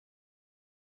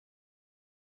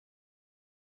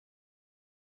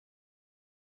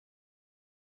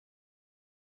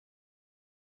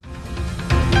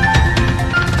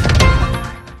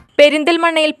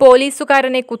പെരിന്തൽമണ്ണയിൽ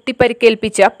പോലീസുകാരനെ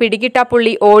കുത്തിപ്പരിക്കേൽപ്പിച്ച്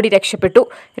പിടികിട്ടാപ്പുള്ളി ഓടി രക്ഷപ്പെട്ടു.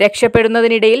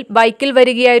 രക്ഷപ്പെടുന്നതിനിടയിൽ ബൈക്കിൽ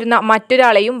വരികയായിരുന്ന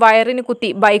മറ്റൊരാളെയും വയറിന്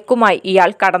കുത്തി ബൈക്കുമായി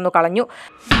ഇയാൾ കടന്നുകളഞ്ഞു.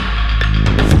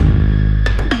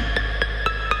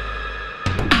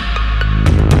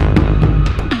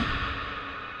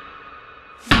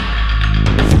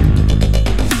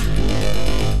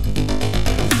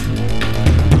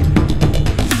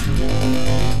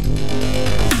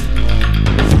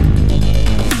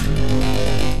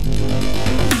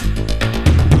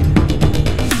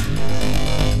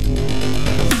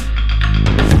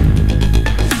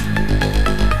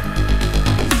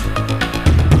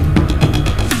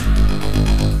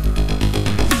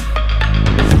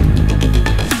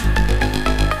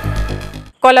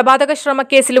 കൊലപാതക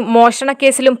ശ്രമക്കേസിലും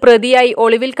മോഷണക്കേസിലും പ്രതിയായി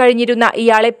ഒളിവിൽ കഴിഞ്ഞിരുന്ന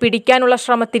ഇയാളെ പിടിക്കാനുള്ള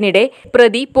ശ്രമത്തിനിടെ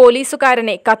പ്രതി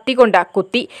പോലീസുകാരനെ കത്തികൊണ്ട്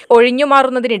കുത്തി.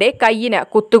 ഒഴിഞ്ഞുമാറുന്നതിനിടെ കയ്യിന്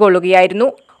കുത്തുകൊള്ളുകയായിരുന്നു.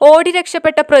 ഓടി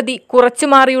രക്ഷപ്പെട്ട പ്രതി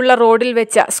കുറച്ചുമാറിയുള്ള റോഡിൽ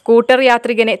വെച്ച സ്കൂട്ടർ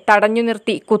യാത്രികനെ തടഞ്ഞു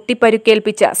നിർത്തി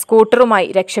കുത്തിപ്പരുക്കേൽപ്പിച്ച് സ്കൂട്ടറുമായി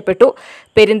രക്ഷപ്പെട്ടു.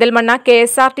 പെരിന്തൽമണ്ണ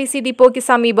KSRTC ഡിപ്പോയ്ക്ക്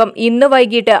സമീപം ഇന്ന്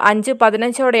വൈകിട്ട്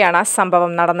 5:15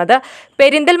 സംഭവം നടന്നത്.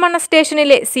 പെരിന്തൽമണ്ണ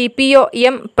സ്റ്റേഷനിലെ CPO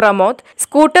M Pramod,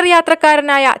 scooter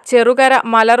യാത്രക്കാരനായ Cherukara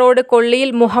മലറോഡ് കൊള്ളിയിൽ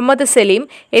Muhammad Saleem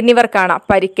എന്നിവർക്കാണ്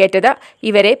പരിക്കേറ്റത്.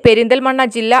 ഇവരെ പെരിന്തൽമണ്ണ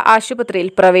ജില്ലാ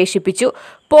ആശുപത്രിയിൽ പ്രവേശിപ്പിച്ചു.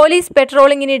 പോലീസ്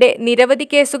പെട്രോളിംഗിനിടെ നിരവധി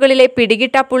കേസുകളിലെ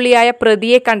പിടികിട്ടാപ്പുള്ളിയായ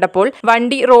പ്രതിയെ കണ്ടപ്പോൾ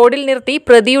വണ്ടി റോഡിൽ നിർത്തി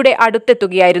പ്രതിയുടെ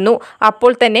അടുത്തെത്തുകയായിരുന്നു.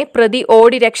 അപ്പോൾ തന്നെ പ്രതി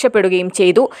ഓടി രക്ഷപ്പെടുകയും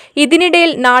ചെയ്തു.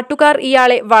 ഇതിനിടയിൽ നാട്ടുകാർ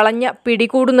ഇയാളെ വളഞ്ഞ്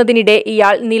പിടികൂടുന്നതിനിടെ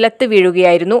ഇയാൾ നിലത്ത്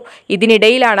വീഴുകയായിരുന്നു.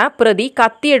 ഇതിനിടയിലാണ് പ്രതി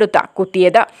കത്തിയെടുത്ത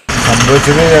കുത്തിയത്.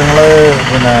 സംഭവിച്ചത് ഞങ്ങൾ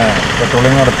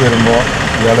പെട്രോളിംഗ് നടത്തി വരുമ്പോൾ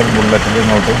ഇയാളൊരു ബുള്ളറ്റിൽ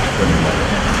ഇങ്ങോട്ട് വരുന്നുണ്ട്.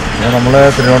 നമ്മൾ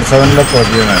തിരുവനന്തപുരത്തെ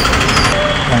പ്രതിയാണ്.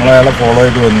 ഞങ്ങളയാളെ ഫോളോ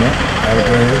ചെയ്ത് വന്നു.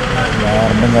 അയാൾക്ക്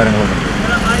വാറണ്ടും കാര്യങ്ങളൊക്കെ ഉണ്ട്.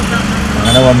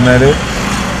 അങ്ങനെ വന്നാൽ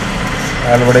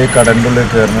അയാളിവിടെ ഈ കടൻ്റെ ഉള്ളിൽ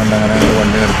കയറുന്നുണ്ട്. അങ്ങനെ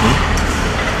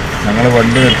ഞങ്ങൾ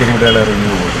വണ്ടി നിർത്തി കൂടി അയാൾ ഇറങ്ങി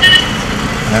പോകും.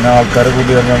 അങ്ങനെ ആൾക്കാർ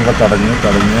കൂടി ഞങ്ങളെ തടഞ്ഞ്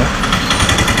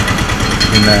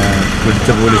പിടിച്ച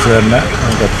പോലീസുകാരനെ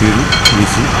കത്തിയിൽ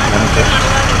വീശി അങ്ങനത്തെ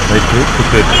ബൈക്ക്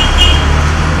കുത്തിയേറ്റു.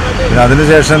 പിന്നെ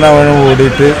അതിനുശേഷം അവൻ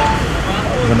ഓടിയിട്ട്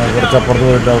കുറച്ചപ്പുറത്ത്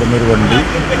പോയിട്ട് അവിടെ നിന്നൊരു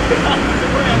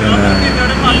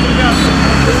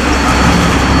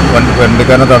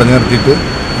വണ്ടിക്കാരനെ തടഞ്ഞു നിർത്തിയിട്ട്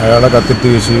അയാളെ കത്തിട്ട്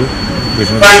വീശി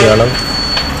അയാളെ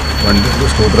വണ്ടി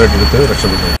സ്കൂട്ടറായിട്ടെടുത്ത്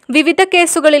രക്ഷപ്പെട്ടു. വിവിധ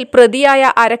കേസുകളിൽ പ്രതിയായ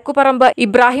അരക്കുപറമ്പ്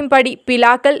ഇബ്രാഹിം പടി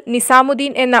പിലാക്കൽ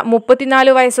നിസാമുദ്ദീൻ എന്ന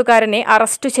 34 വയസ്സുകാരനെ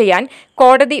അറസ്റ്റ് ചെയ്യാൻ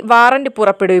കോടതി വാറന്റ്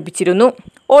പുറപ്പെടുവിപ്പിച്ചിരുന്നു.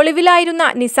 ഒളിവിലായിരുന്ന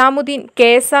നിസാമുദ്ദീൻ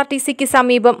KSRTCക്ക്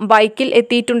സമീപം ബൈക്കിൽ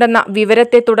എത്തിയിട്ടുണ്ടെന്ന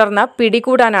വിവരത്തെ തുടർന്ന്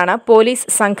പിടികൂടാനാണ് പോലീസ്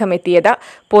സംഘമെത്തിയത്.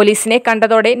 പോലീസിനെ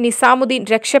കണ്ടതോടെ നിസാമുദ്ദീൻ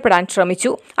രക്ഷപ്പെടാൻ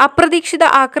ശ്രമിച്ചു. അപ്രതീക്ഷിത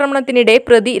ആക്രമണത്തിനിടെ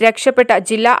പ്രതി രക്ഷപ്പെട്ട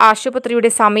ജില്ലാ ആശുപത്രിയുടെ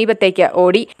സമീപത്തേക്ക്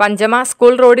ഓടി. പഞ്ചമ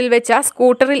സ്കൂൾ റോഡിൽ വെച്ച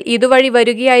സ്കൂട്ടറിൽ ഇതുവഴി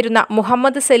വരികയായിരുന്ന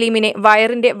മുഹമ്മദ് സലീമിനെ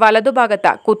വയറിന്റെ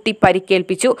വലതുഭാഗത്ത് കുത്തി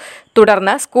പരിക്കേൽപ്പിച്ചു.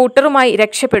 തുടർന്ന് സ്കൂട്ടറുമായി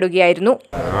രക്ഷപ്പെടുകയായിരുന്നു.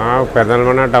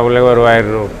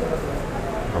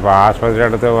 അപ്പോൾ ആശുപത്രി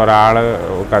അടുത്ത് ഒരാൾ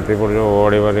കത്തിപ്പൊടിച്ച്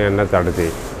ഓടി വന്ന് എന്നെ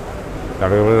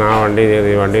തടുക്കുമ്പോൾ ഞാൻ വണ്ടി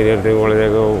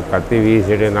നിർത്തിക്കുമ്പോഴത്തേക്ക് കത്തി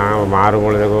വീശിയിട്ട് ഞാൻ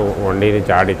മാറുമ്പോഴത്തേക്ക് വണ്ടിയിൽ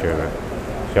ചാടിച്ചു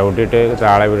ചവിട്ടിയിട്ട്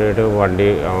താളെ വിട്ടിട്ട് വണ്ടി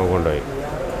അവൻ കൊണ്ടുപോയി.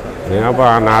 അപ്പോൾ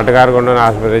ആ നാട്ടുകാർ കൊണ്ടുവന്ന്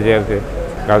ആശുപത്രി ചേർത്ത്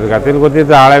കത്തിൽ കുത്തി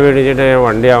താളെ പിടിച്ചിട്ട്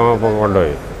വണ്ടി അവൻ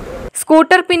കൊണ്ടുപോയി.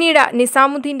 സ്കൂട്ടർ പിന്നീട്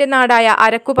നിസാമുദ്ദീന്റെ നാടായ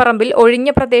അരക്കുപറമ്പിൽ ഒഴിഞ്ഞ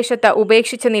പ്രദേശത്ത്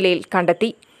ഉപേക്ഷിച്ച നിലയിൽ കണ്ടെത്തി.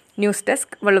 News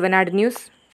desk Valluvanad news.